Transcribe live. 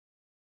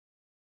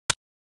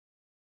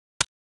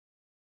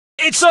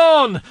It's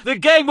on! The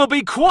game will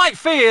be quite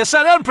fierce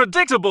and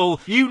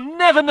unpredictable. You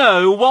never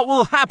know what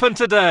will happen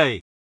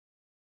today.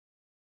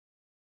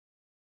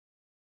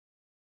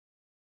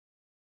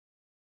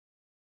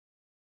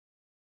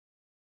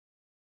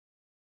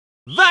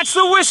 That's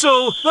the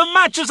whistle! The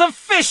match has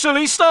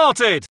officially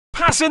started!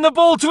 Passing the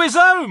ball to his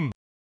own!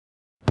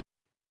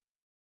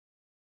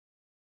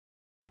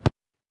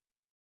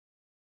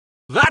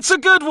 That's a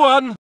good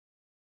one!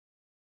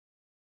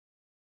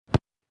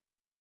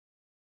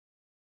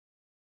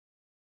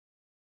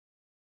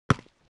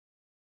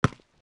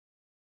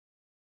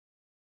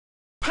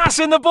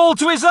 Passing the ball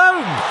to his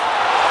own!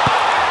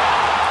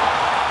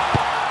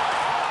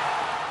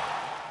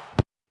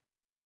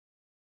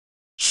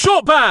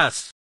 Short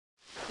pass!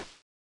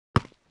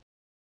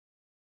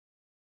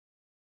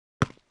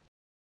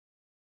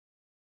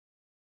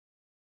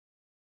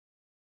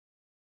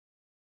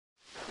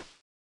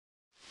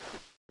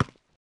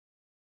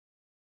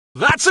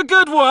 That's a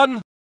good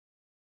one!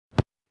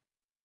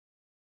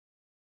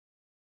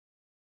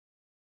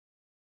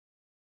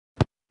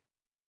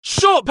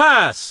 Short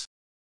pass!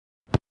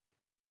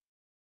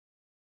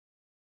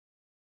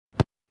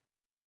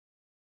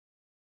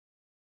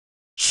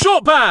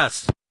 Short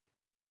pass!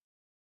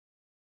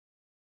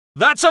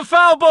 That's a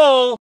foul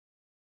ball!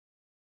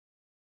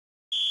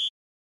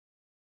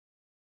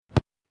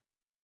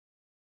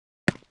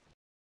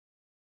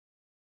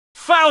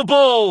 Foul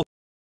ball!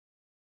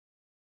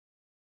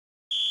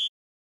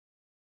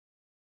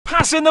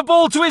 Passing the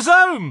ball to his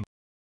own!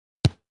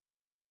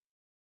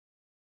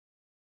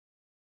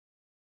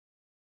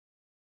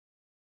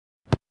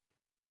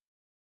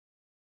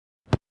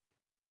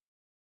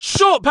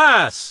 Short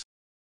pass!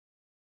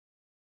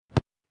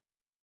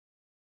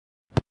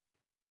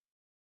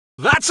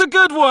 That's a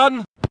good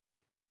one!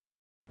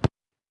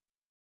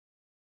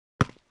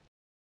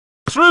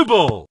 Through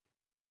ball!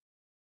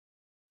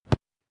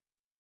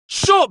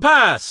 Short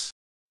pass!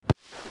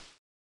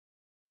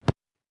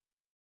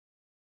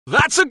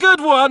 That's a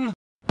good one!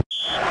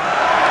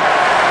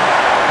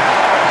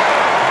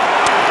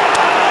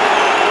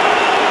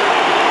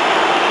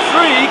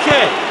 Free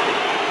kick!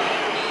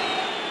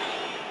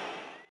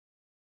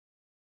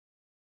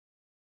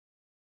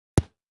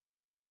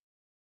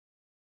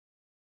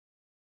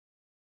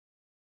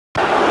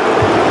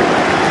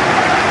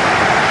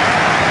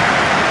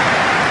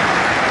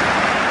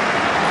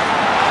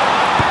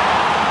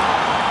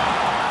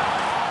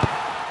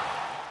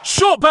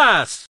 Short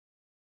pass!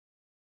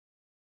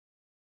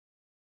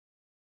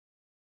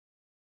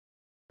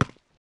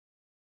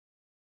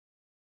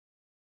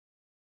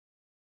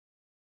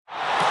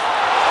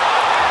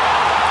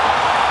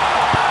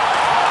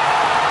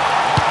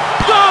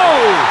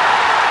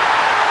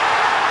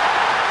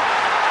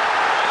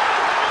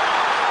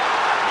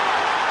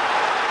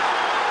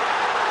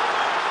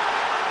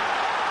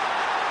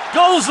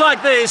 Goals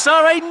like this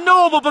are a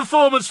normal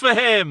performance for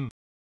him.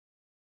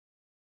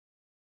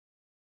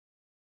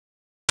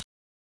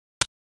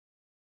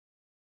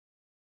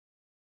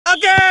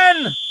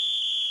 Again!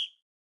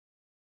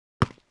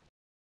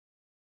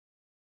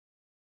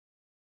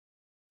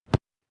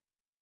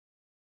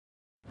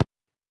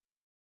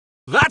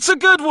 That's a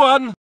good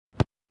one.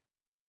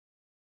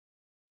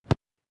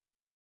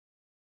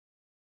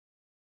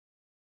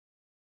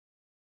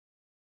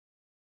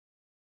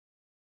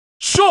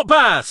 Short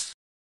pass.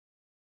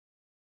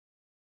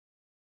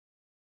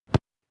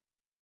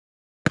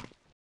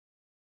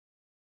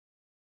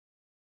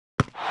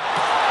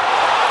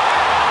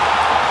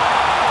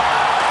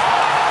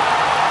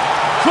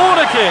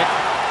 Corner kick.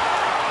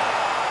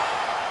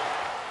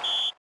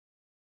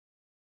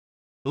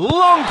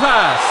 Long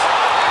pass.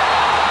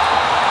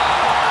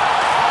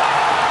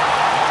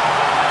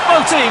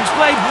 Both teams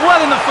played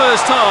well in the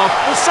first half.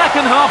 The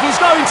second half is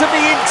going to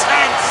be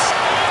intense.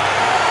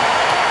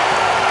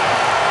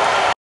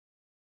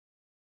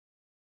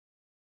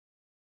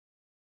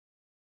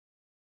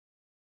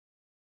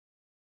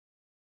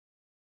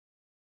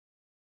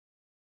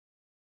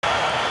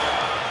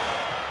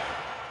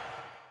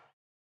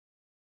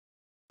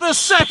 The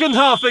second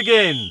half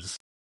begins.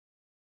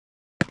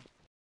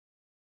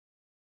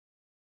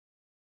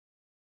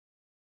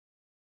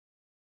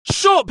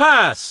 Short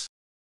pass.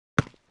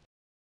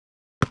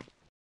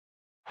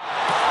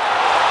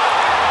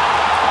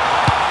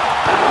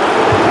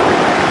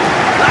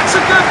 That's a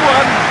good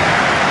one.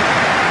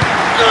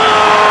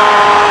 Goal!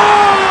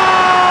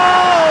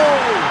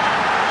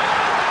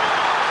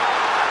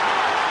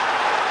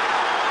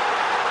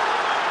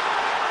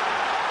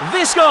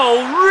 This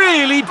goal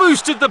really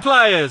boosted the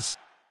players.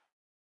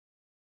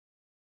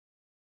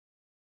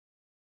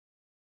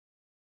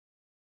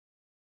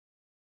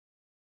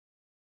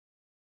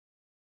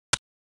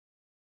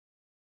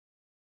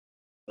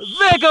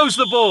 There goes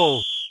the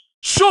ball.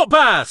 Short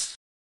pass.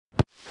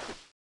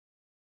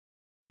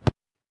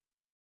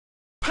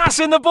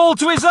 Passing the ball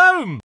to his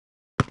own.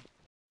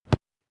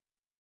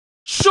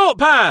 Short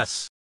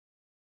pass.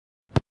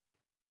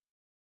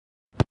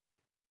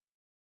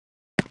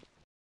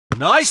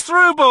 Nice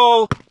through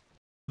ball.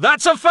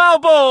 That's a foul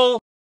ball.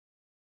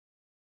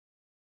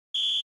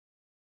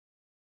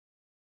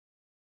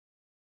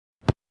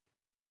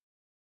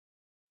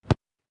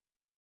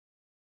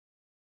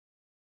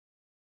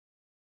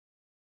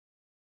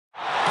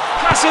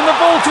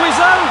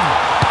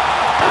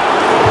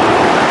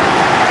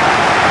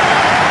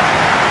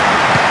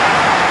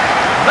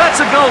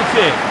 a goal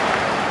kick.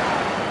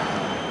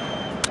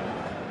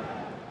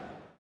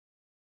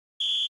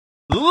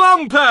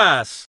 Long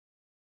pass.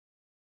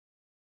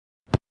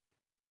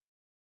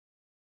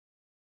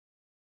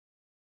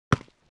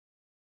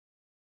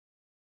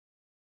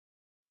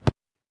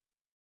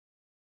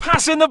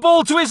 Passing the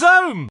ball to his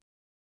own.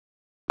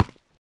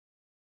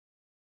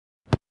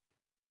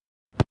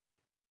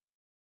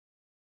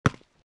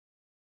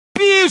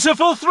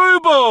 Beautiful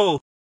through ball.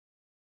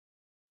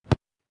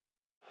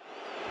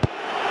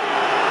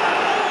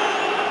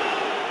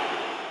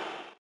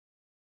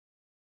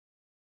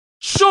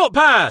 Short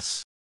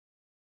pass.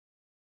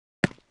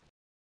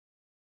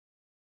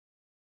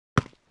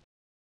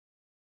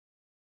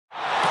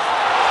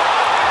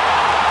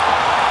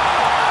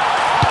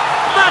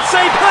 That's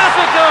a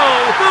perfect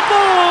goal! The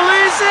ball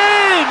is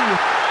in!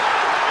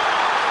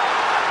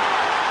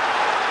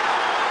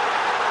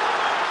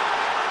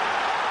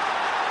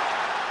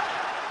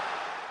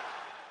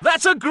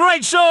 That's a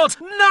great shot!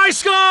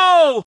 Nice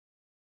goal!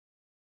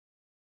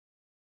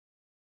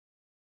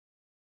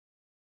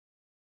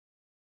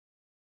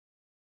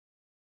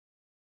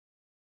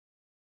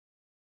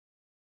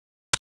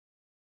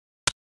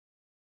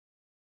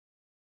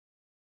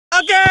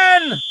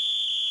 Again!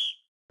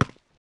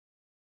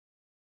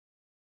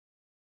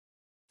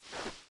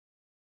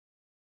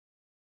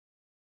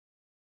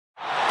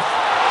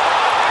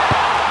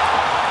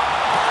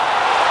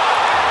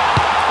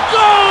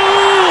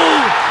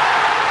 Goal!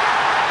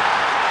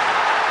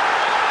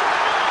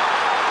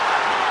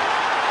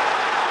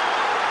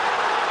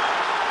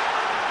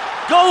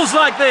 Goals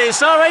like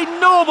this are a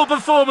normal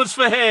performance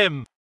for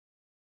him.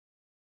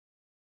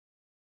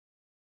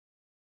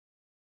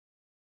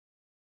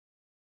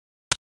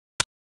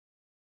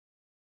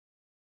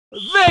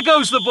 There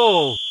goes the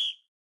ball.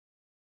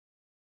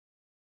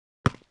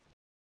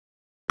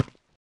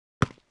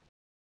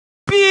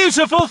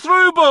 Beautiful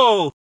through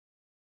ball.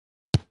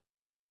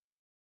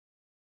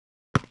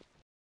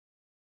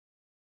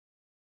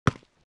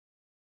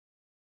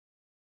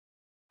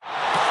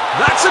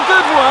 That's a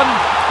good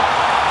one.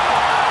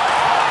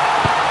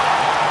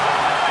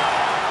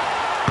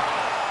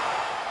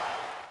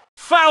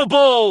 Foul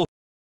ball.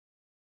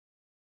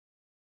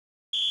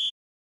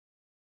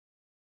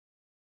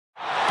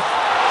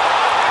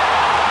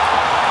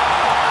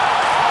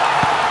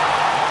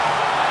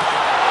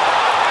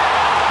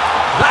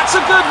 That's a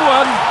good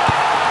one.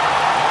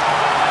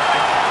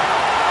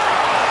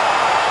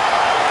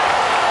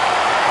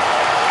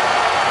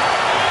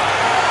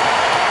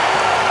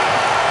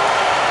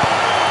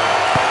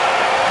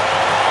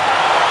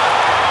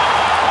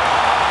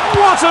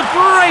 What a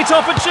great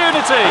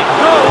opportunity!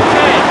 Goal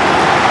kick!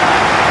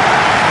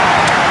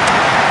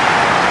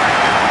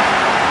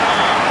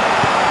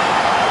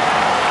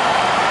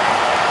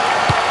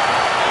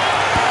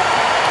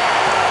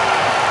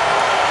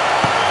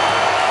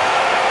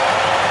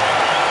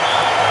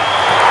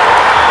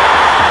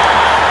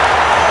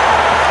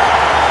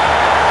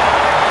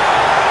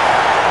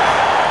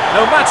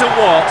 No matter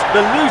what,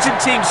 the losing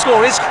team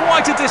score is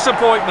quite a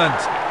disappointment.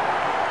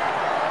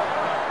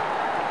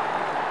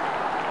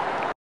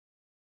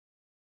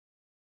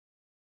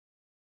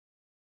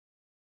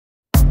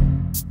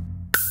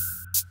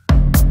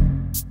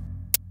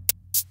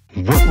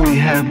 What we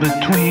have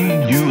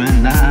between you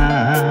and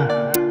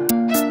I,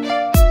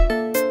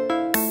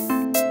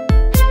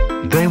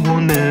 they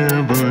will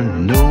never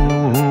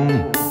know.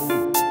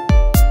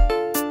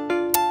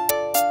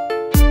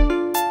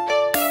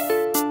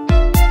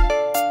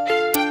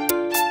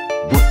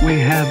 What we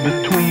have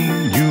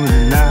between you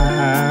and I,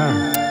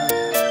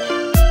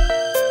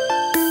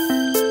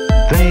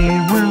 they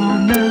will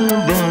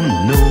never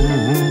know.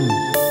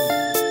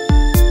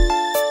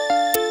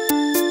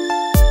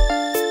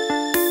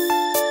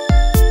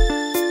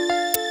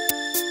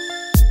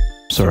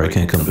 Sorry I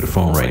can't come to the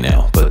phone right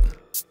now, but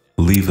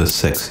leave a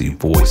sexy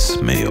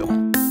voicemail.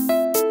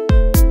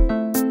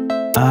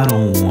 I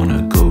don't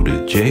wanna go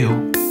to jail.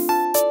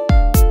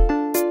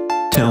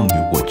 Tell me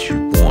what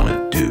you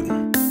wanna do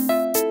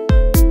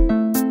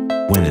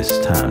when it's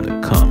time to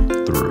come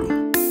through.